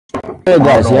Hey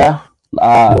guys, yeah,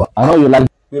 I know you like.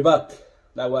 We're back,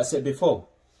 like what I said before.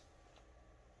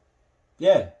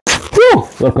 Yeah. Woo!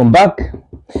 Welcome back.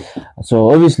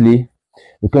 So obviously,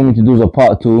 we're coming to do the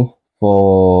part 2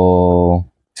 for.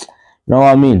 You know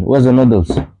what I mean? Where's the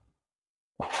noodles?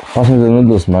 Passing the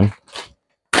noodles, man.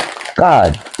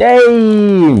 God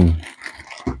damn!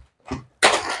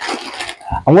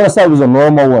 I'm gonna start with a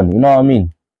normal one. You know what I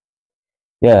mean?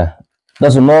 Yeah,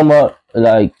 that's a normal,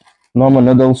 like normal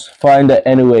noodles. Find it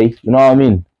anyway. You know what I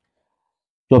mean?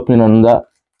 Chopping on that.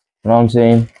 You know what I'm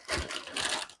saying?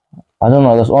 I don't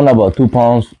know. That's only about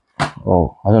 £2.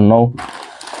 Oh, I don't know.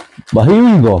 But here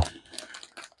we go.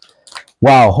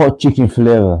 Wow, hot chicken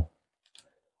flavor.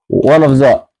 One of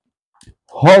the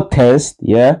hottest,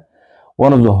 yeah,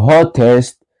 one of the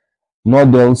hottest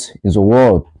noodles in the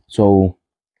world. So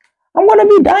I'm gonna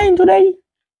be dying today. You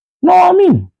know what I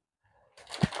mean?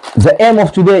 The aim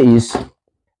of today is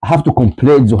I have to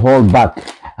complete the whole bag.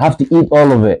 I have to eat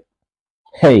all of it.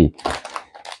 Hey,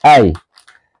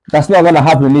 that's not gonna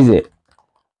happen, is it?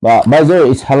 But by the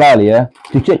way, it's halal, yeah.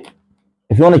 To check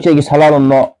if you wanna check it's halal or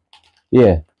not,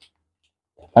 yeah.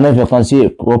 I don't know if you can see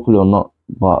it properly or not,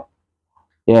 but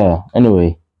yeah.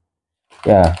 Anyway,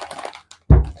 yeah,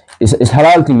 it's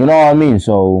halal thing. You know what I mean?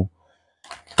 So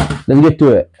let's get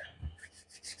to it.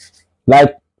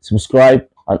 Like, subscribe,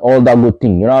 and all that good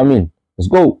thing. You know what I mean? Let's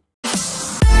go.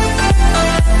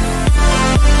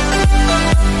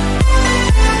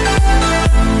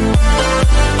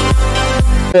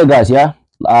 Hey guys, yeah.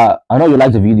 I know you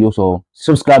like the video, so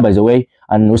subscribe by the way,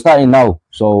 and we're starting now.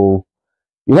 So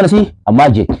you're gonna see a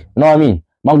magic. You know what I mean?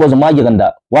 Mango's a magic and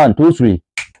that. 1, 2, 3.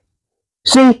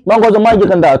 See, mango's a magic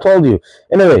and that. I told you.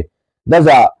 Anyway, that's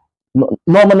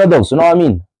normal noodles. You know what I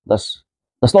mean? That's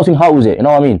nothing hot with it. You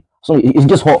know what I mean? So it's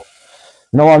just hot.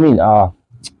 You know what I mean?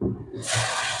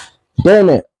 Damn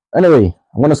it. Anyway,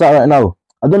 I'm gonna start right now.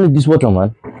 I don't need this water,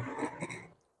 man.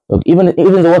 Look, even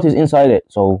the water is inside it,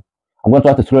 so I'm going to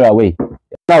have to throw it away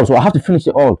now. So I have to finish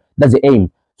it all. That's the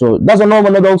aim. So that's a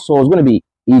normal noodle, so it's going to be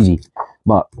easy.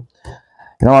 But you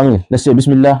know what I mean? Let's say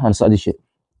Bismillah and start this shit.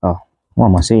 Oh, what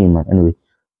am I saying, man? Anyway.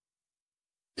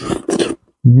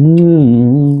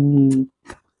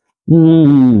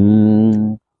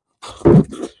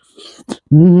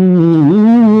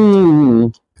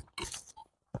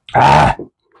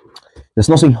 There's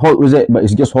nothing hot with it, but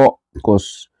it's just hot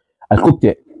because I cooked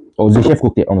it. Or the chef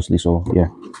cooked it, honestly. So yeah.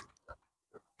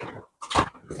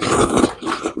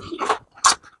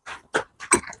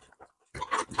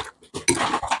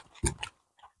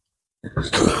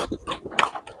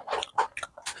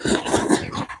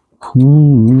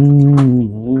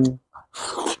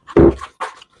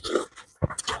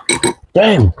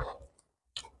 Damn,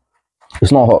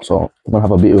 it's not hot, so I'm gonna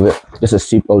have a bit of it. Just a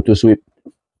sip or two sweep.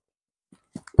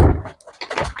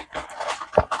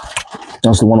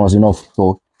 Just the one was enough.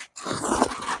 So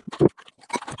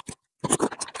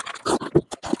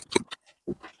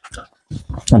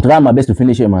I'm trying my best to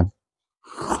finish it, man.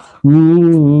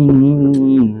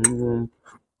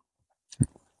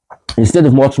 Instead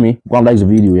of watch me, go and like the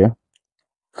video, yeah.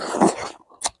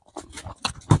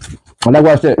 And like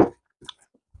what I said,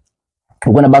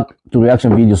 we're going back to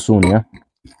reaction videos soon, yeah.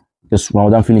 Just when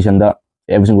we're done finishing that,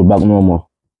 everything will be back normal.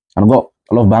 And I've got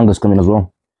a lot of bangers coming as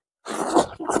well.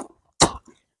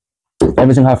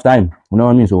 Everything have time, you know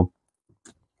what I mean? So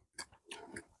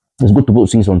it's good to put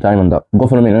things on time and that. Go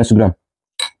follow me on Instagram.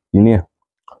 In here.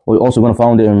 We're also gonna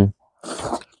find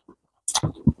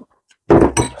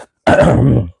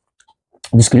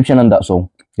description and that.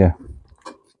 So yeah.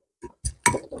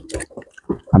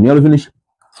 I'm nearly finished.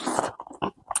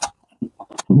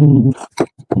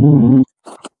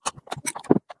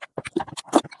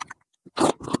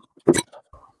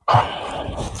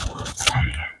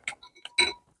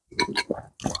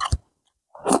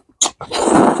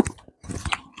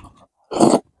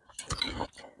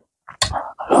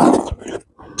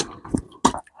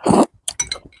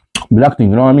 Black thing,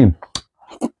 you know what I mean?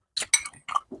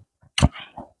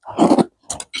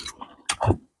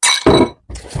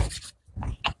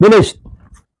 Finished.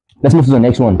 Let's move to the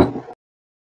next one.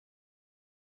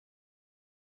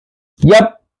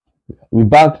 Yep, we're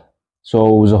back.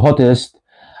 So the hottest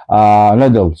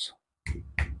noodles.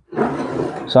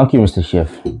 Thank you, Mr.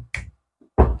 Chef.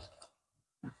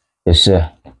 Yes, sir.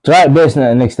 Try it best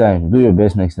next time. Do your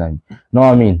best next time. Know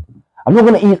what I mean? I'm not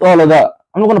gonna eat all of that.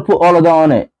 I'm not gonna put all of that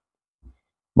on it.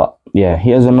 But yeah,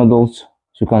 here's the noodles,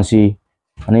 so you can see,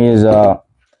 and here's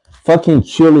fucking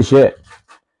chili shit.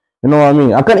 You know what I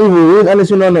mean? I can't even read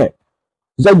anything on it.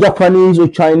 Is that Japanese or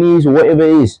Chinese or whatever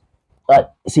it is?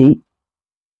 See,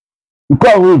 you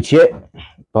can't read shit,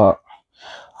 but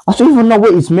I don't even know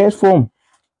what it's made from.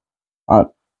 Uh,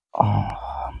 oh,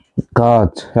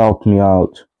 God, help me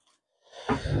out.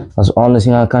 That's the only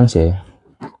thing I can say.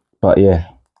 But yeah.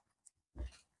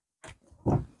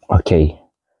 Okay.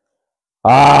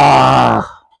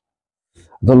 Ah, I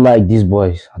don't like these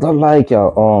boys. I don't like it.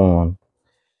 Oh, man.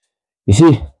 You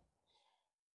see?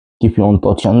 Keep you on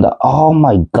touch on that. Oh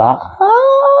my God.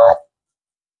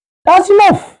 That's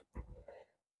enough.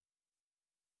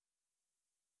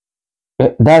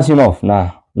 That's enough.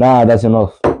 Nah, that's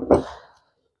enough.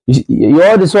 You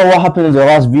already saw what happened in the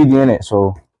last video, innit?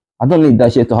 So I don't need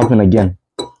that shit to happen again.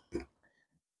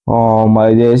 Oh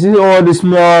my days. This is all the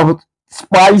smell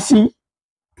spicy.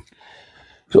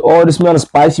 So all the smell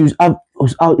spicy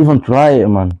was out even try it,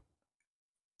 man.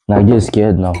 Now I get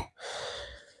scared now.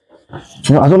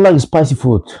 You know, I don't like spicy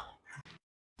food.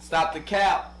 Stop the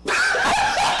cap. Stop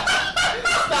the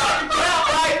cap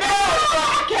right now.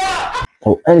 Stop the cap.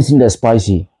 Or anything that's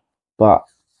spicy. But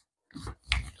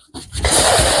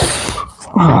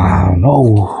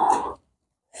no.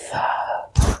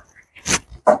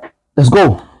 Let's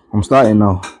go. I'm starting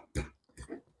now.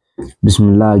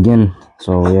 Bismillah again.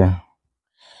 So yeah.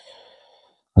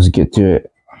 Let's get to it.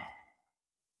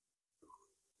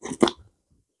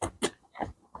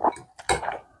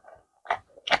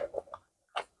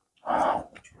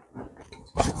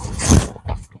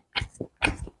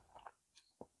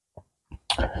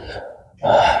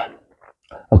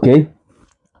 Okay.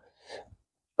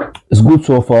 It's good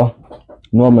so far.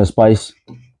 Normal spice.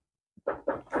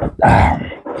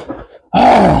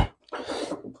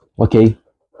 Okay.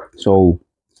 So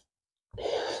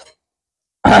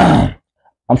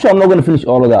I'm sure I'm not gonna finish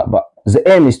all of that, but the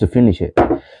aim is to finish it.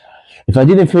 If I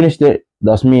didn't finish it,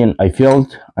 that's mean I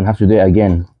failed and have to do it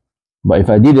again. But if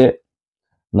I did it,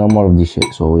 no more of this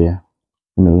shit. So yeah.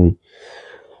 Anyway.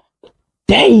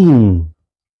 Damn.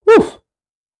 Woof.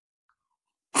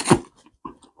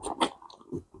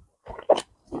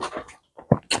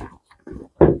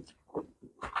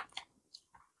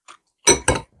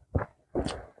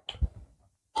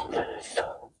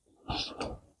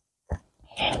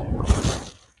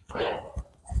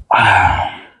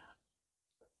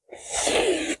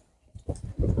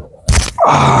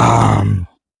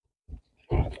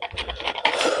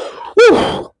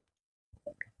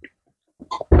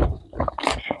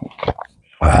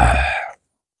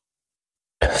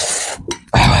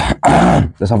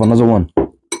 Let's have another one.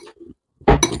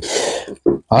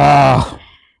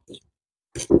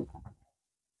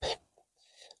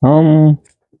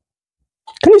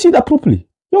 Can you see that properly?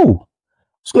 Yo,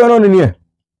 what's going on in here?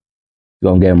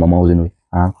 Go and get in my mouth anyway.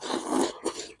 Man.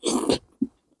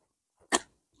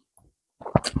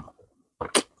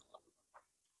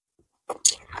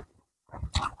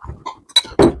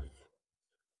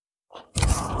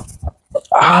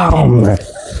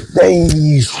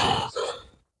 Days.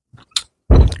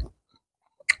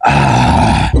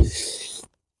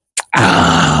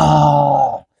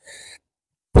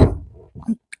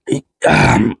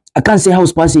 I can't say how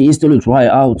spicy it is till you try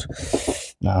it out.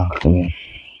 Nah, come here.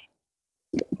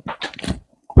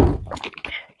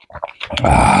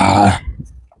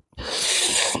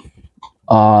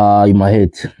 In my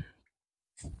head.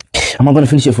 Am I gonna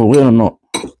finish it for real or not?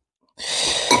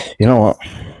 You know what?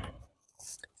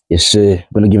 Yes, sir. I'm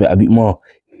gonna give it a bit more.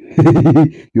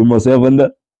 You myself on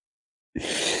that.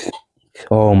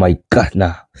 Oh my God,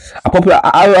 nah.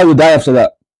 I will die after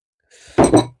that.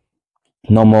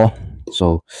 No more.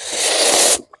 So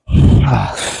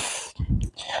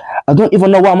I don't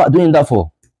even know what I'm doing that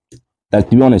for. Like,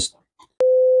 to be honest.